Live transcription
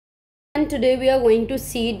And today we are going to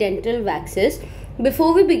see dental waxes.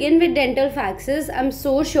 Before we begin with dental waxes, I'm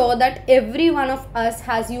so sure that every one of us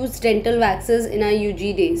has used dental waxes in our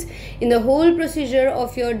UG days. In the whole procedure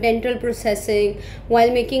of your dental processing,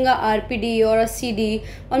 while making a RPD or a CD,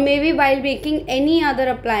 or maybe while making any other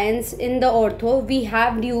appliance in the ortho, we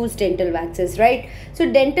have used dental waxes, right?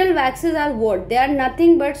 So dental waxes are what? They are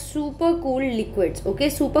nothing but super cool liquids. Okay,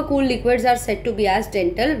 super cool liquids are said to be as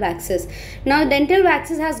dental waxes. Now dental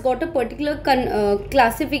waxes has got a particular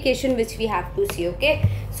classification which we have to see. Okay,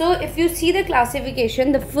 so if you see the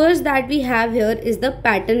classification, the first that we have here is the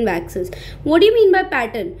pattern waxes. What do you mean by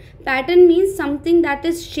pattern? Pattern means something that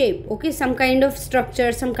is shape. Okay, some kind of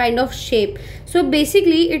structure, some kind of shape. So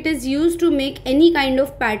basically it is used to make any kind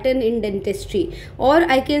of pattern in dentistry, or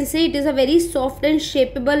I can say it is a very soft and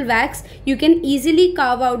shapeable wax. You can easily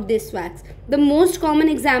carve out this wax. The most common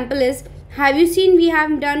example is, have you seen we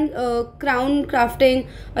have done crown crafting,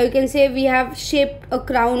 or you can say we have shaped a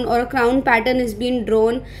crown, or a crown pattern is being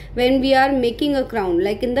drawn when we are making a crown,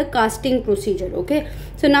 like in the casting procedure. Okay,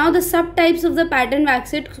 so now the subtypes of the pattern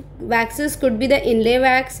waxes could be the inlay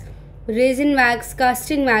wax, resin wax,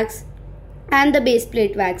 casting wax, and the base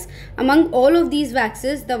plate wax. Among all of these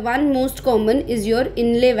waxes, the one most common is your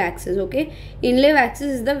inlay waxes. Okay, inlay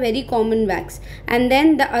waxes is the very common wax, and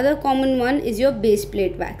then the other common one is your base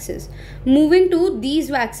plate waxes. Moving to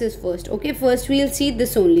these waxes first. Okay, first we'll see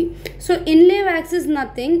this only. So inlay wax is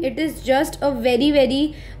nothing, it is just a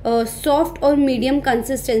very soft or medium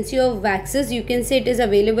consistency of waxes. You can say it is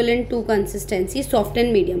available in two consistencies, soft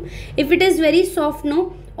and medium. If it is very soft,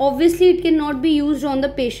 no, obviously it cannot be used on the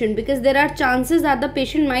patient, because there are chances that the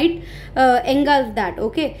patient might engulf that.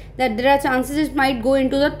 Okay, that there are chances it might go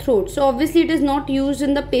into the throat. So obviously it is not used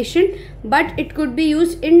in the patient, but it could be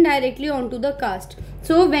used indirectly onto the cast.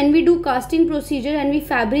 So when we do casting procedure and we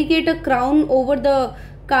fabricate a crown over the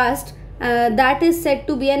cast, that is said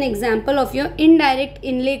to be an example of your indirect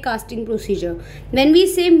inlay casting procedure. When we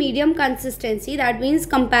say medium consistency, that means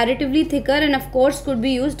comparatively thicker, and of course could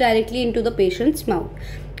be used directly into the patient's mouth.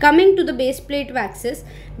 Coming to the base plate waxes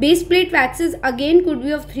again could be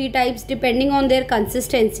of three types depending on their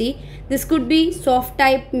consistency. This could be soft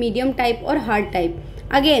type, medium type, or hard type.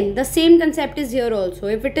 Again, the same concept is here also.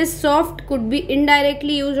 If it is soft, could be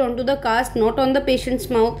indirectly used onto the cast, not on the patient's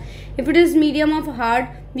mouth. If it is medium or hard,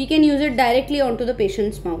 we can use it directly onto the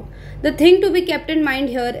patient's mouth. The thing to be kept in mind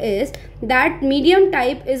here is that medium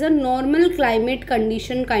type is a normal climate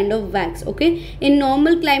condition kind of wax. Okay, in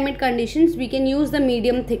normal climate conditions we can use the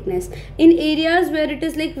medium thickness. In areas where it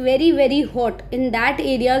is like very hot, in that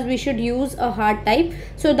areas we should use a hard type,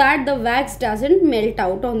 so that the wax doesn't melt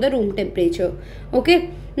out on the room temperature. Okay,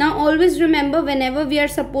 now always remember, whenever we are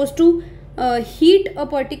supposed to heat a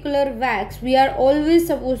particular wax, we are always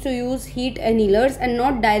supposed to use heat annealers and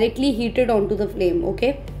not directly heat it onto the flame.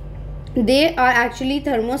 Okay, they are actually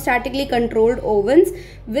thermostatically controlled ovens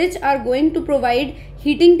which are going to provide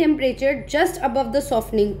heating temperature just above the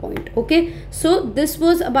softening point. Okay, so this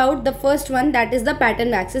was about the first one, that is the pattern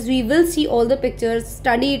waxes. We will see all the pictures,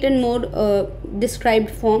 study it in more described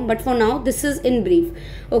form, but for now this is in brief.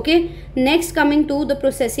 Okay, next coming to the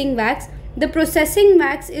processing wax. The processing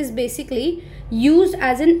wax is basically used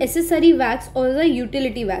as an accessory wax or the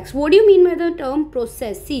utility wax. What do you mean by the term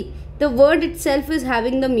process? See, the word itself is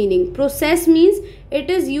having the meaning. Process means it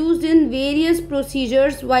is used in various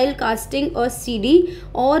procedures while casting a CD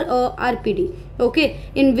or a RPD. Okay,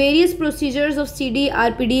 in various procedures of CD,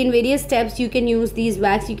 RPD, in various steps you can use these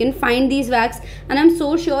wax. You can find these wax, and I'm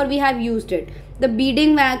so sure we have used it. The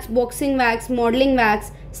beading wax, boxing wax, modeling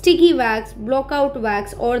wax, sticky wax, blockout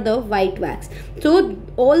wax, or the white wax. So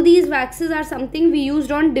all these waxes are something we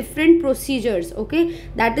used on different procedures. Okay,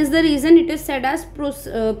 that is the reason it is said as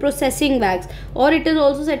processing wax, or it is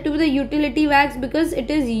also said to be the utility wax, because it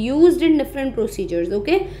is used in different procedures.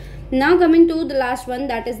 Okay, now coming to the last one,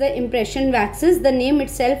 that is the impression waxes. The name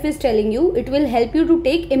itself is telling you it will help you to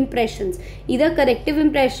take impressions, either corrective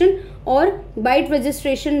impression or bite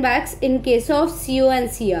registration wax in case of CO and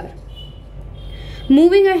CR.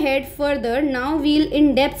 Moving ahead further, now we'll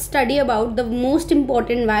in depth study about the most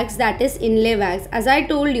important wax, that is inlay wax. As I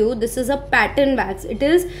told you, this is a pattern wax. It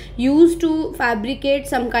is used to fabricate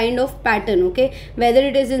some kind of pattern. Okay, whether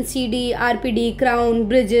it is in CD, RPD, crown,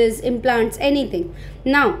 bridges, implants, anything.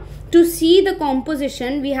 Now to see the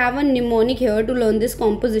composition, we have a mnemonic here to learn this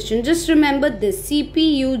composition. Just remember this,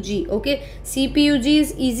 CPUG. Okay, CPUG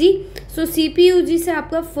is easy. So CPUG se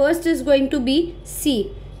aapka first is going to be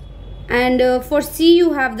C. And for C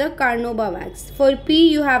you have the carnauba wax. For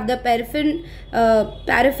P you have the paraffin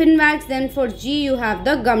wax. Then for G you have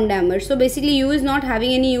the gum dammer. So basically U is not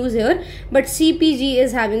having any use here, but CPG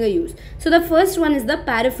is having a use. So the first one is the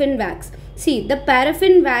paraffin wax. See, the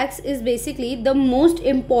paraffin wax is basically the most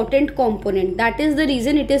important component. That is the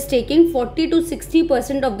reason it is taking 40 to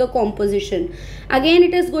 60% of the composition. Again,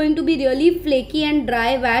 it is going to be really flaky and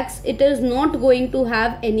dry wax. It is not going to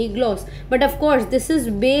have any gloss. But of course, this is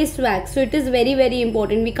base wax, so it is very, very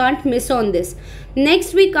important. We can't miss on this.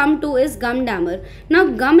 Next we come to is gum dammer. Now,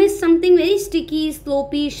 gum is something very sticky,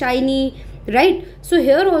 sloppy, shiny, right? So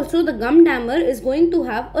here also the gum dammer is going to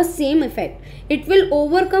have a same effect. It will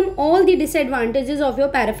overcome all the disadvantages of your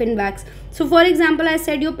paraffin wax. So for example, I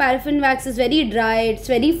said your paraffin wax is very dry, it's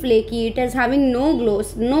very flaky, it is having no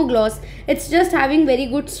gloss, it's just having very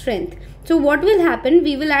good strength. So what will happen,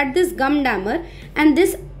 we will add this gum dammer, and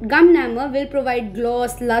this gum dammer will provide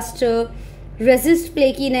gloss, luster, resist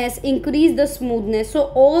flakiness, increase the smoothness.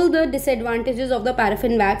 So all the disadvantages of the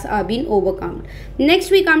paraffin wax are being overcome.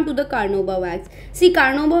 Next we come to the carnauba wax. See,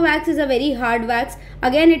 carnauba wax is a very hard wax.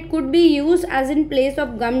 Again, it could be used as in place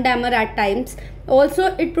of gum dammer at times.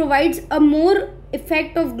 Also, it provides a more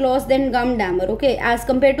effect of gloss than gum dammer. Okay, as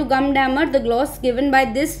compared to gum dammer, the gloss given by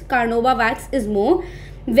this carnauba wax is more.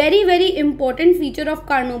 Very important feature of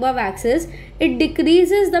carnauba wax is it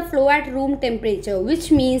decreases the flow at room temperature,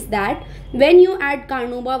 which means that when you add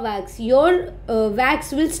carnauba wax, your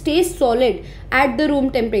wax will stay solid at the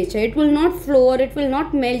room temperature. It will not flow or it will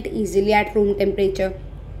not melt easily at room temperature.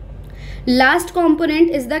 Last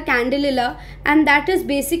component is the candelilla, and that is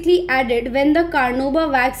basically added when the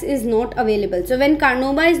carnauba wax is not available. So when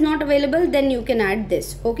carnauba is not available, then you can add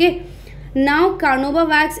this. Okay. Now carnauba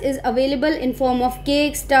wax is available in form of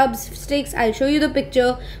cakes, tubs, sticks. I'll show you the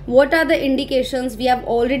picture. What are the indications we have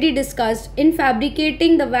already discussed in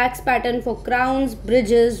fabricating the wax pattern for crowns,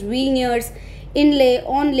 bridges, veneers, inlay,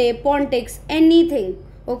 onlay, pontics, anything.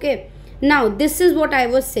 Okay. Now this is what I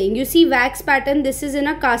was saying. You see wax pattern, this is in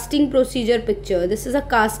a casting procedure picture. This is a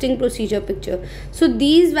casting procedure picture. So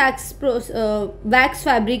these wax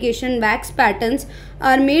fabrication, wax patterns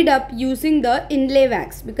are made up using the inlay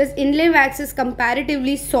wax, because inlay wax is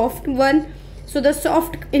comparatively soft one. So the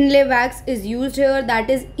soft inlay wax is used here, that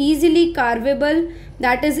is easily carvable,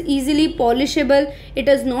 that is easily polishable. It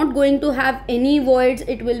is not going to have any voids.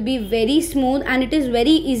 It will be very smooth and it is very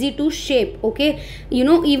easy to shape. Okay, you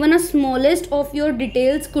know, even a smallest of your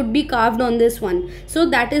details could be carved on this one. So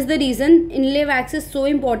that is the reason inlay wax is so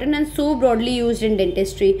important and so broadly used in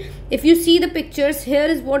dentistry. If you see the pictures, here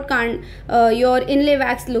is what your inlay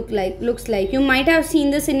wax looks like. You might have seen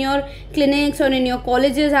this in your clinics or in your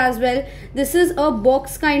colleges as well. This is a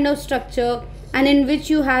box kind of structure, and in which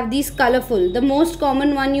you have these colorful. The most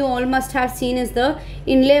common one you all must have seen is the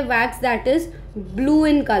inlay wax, that is blue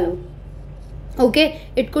in color. Okay,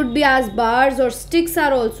 it could be as bars or sticks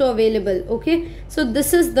are also available. Okay, so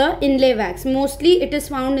this is the inlay wax. Mostly it is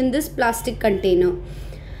found in this plastic container.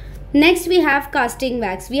 Next we have casting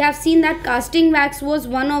wax. We have seen that casting wax was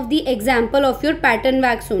one of the example of your pattern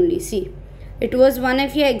wax only. See, it was one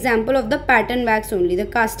of your example of the pattern wax only, the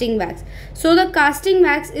casting wax. So the casting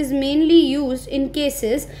wax is mainly used in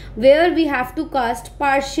cases where we have to cast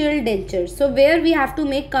partial dentures. So where we have to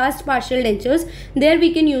make cast partial dentures, there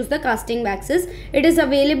we can use the casting waxes. It is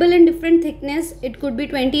available in different thickness. It could be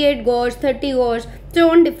 28 gauge, 30 gauge.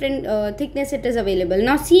 So on different thickness it is available.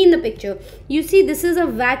 Now see in the picture, you see this is a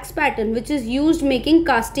wax pattern which is used making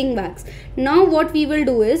casting wax. Now what we will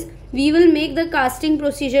do is, we will make the casting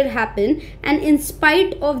procedure happen, and in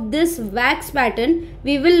spite of this wax pattern,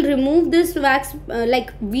 we will remove this wax,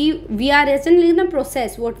 we are essentially in the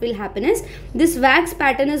process. What will happen is, this wax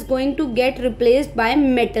pattern is going to get replaced by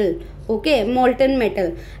metal. Okay, molten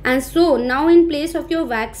metal. And so now in place of your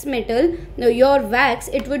wax metal, your wax,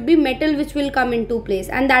 it would be metal which will come into place,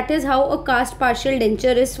 and that is how a cast partial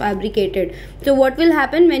denture is fabricated. So what will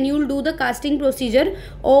happen when you will do the casting procedure,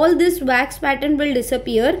 all this wax pattern will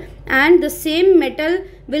disappear and the same metal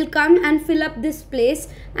will come and fill up this place,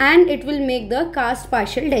 and it will make the cast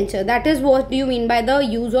partial denture. That is what you mean by the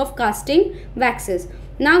use of casting waxes.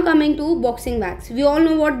 Now coming to boxing wax. We all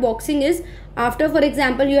know what boxing is. After, for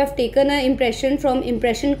example, you have taken an impression from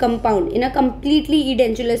impression compound in a completely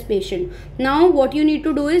edentulous patient. Now what you need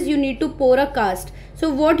to do is, you need to pour a cast.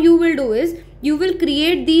 So what you will do is, you will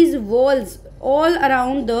create these walls all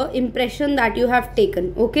around the impression that you have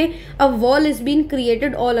taken. Okay, a wall is being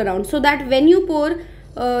created all around, so that when you pour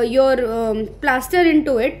your plaster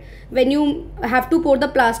into it, when you have to pour the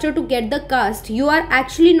plaster to get the cast, you are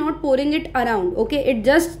actually not pouring it around, okay, it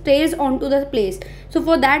just stays onto the place. So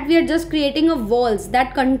for that we are just creating a walls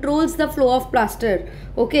that controls the flow of plaster,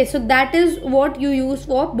 okay. So that is what you use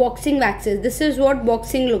for boxing waxes. This is what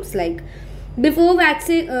boxing looks like. Before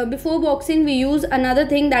boxing we use another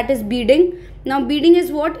thing, that is beading. Now beading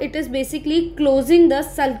is what? It is basically closing the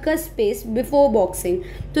sulcus space before boxing.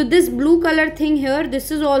 So this blue color thing here,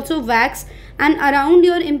 this is also wax, and around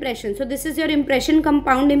your impression, so this is your impression,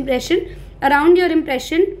 compound impression, around your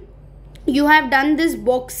impression you have done this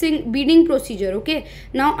boxing beading procedure, okay.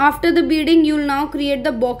 Now after the beading you will now create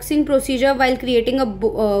the boxing procedure while creating a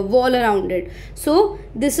wall around it. So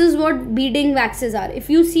this is what beading waxes are. If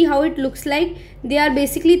you see how it looks like, they are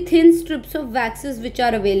basically thin strips of waxes which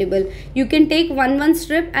are available. You can take one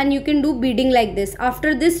strip and you can do beading like this.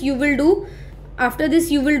 After this you will do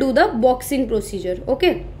the boxing procedure,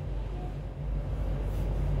 okay.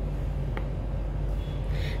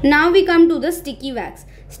 Now we come to the sticky wax.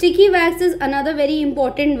 Sticky wax is another very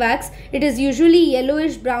important wax. It is usually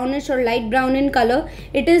yellowish, brownish or light brown in color.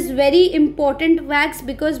 It is very important wax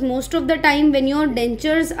because most of the time when your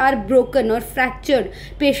dentures are broken or fractured,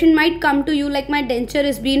 patient might come to you like, my denture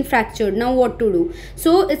is being fractured, now what to do?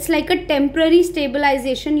 So it's like a temporary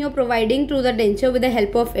stabilization you're providing through the denture with the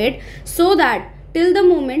help of it, so that till the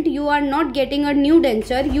moment you are not getting a new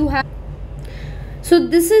denture, you have. So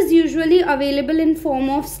this is usually available in form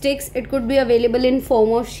of sticks. It could be available in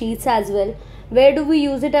form of sheets as well. Where do we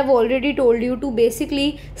use it? I've already told you, to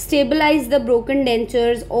basically stabilize the broken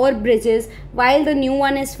dentures or bridges while the new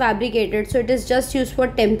one is fabricated. So it is just used for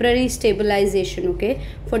temporary stabilization, okay.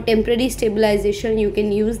 For temporary stabilization you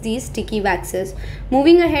can use these sticky waxes.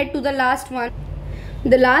 Moving ahead to the last one.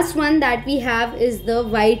 The last one that we have is the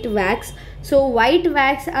white wax. So white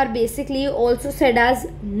wax are basically also said as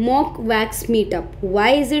mock wax meetup.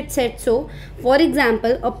 Why is it said so? For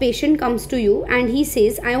example, a patient comes to you and he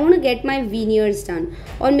says, I want to get my veneers done,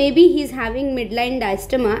 or maybe he's having midline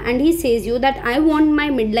diastema and he says you that I want my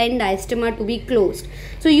midline diastema to be closed.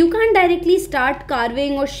 So you can't directly start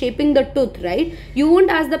carving or shaping the tooth, right? You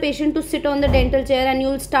won't ask the patient to sit on the dental chair and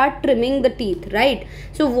you'll start trimming the teeth, right?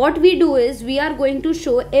 So what we do is, we are going to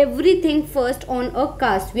show everything first on a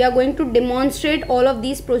cast. We are going to demonstrate all of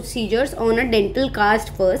these procedures on a dental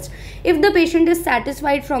cast first. If the patient is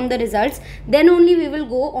satisfied from the results, then only we will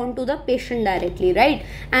go on to the patient directly, right?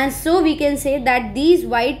 And so we can say that these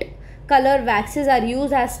white color waxes are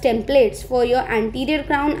used as templates for your anterior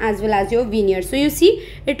crown as well as your veneer. So you see,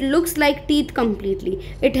 it looks like teeth completely.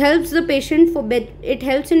 It helps the patient it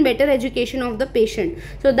helps in better education of the patient.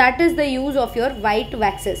 So that is the use of your white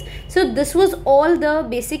waxes. So this was all the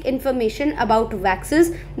basic information about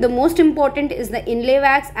waxes. The most important is the inlay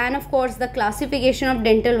wax, and of course the classification of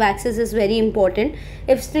dental waxes is very important.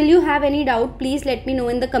 If still you have any doubt, please let me know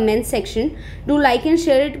in the comment section. Do like and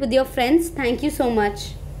share it with your friends. Thank you so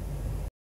much.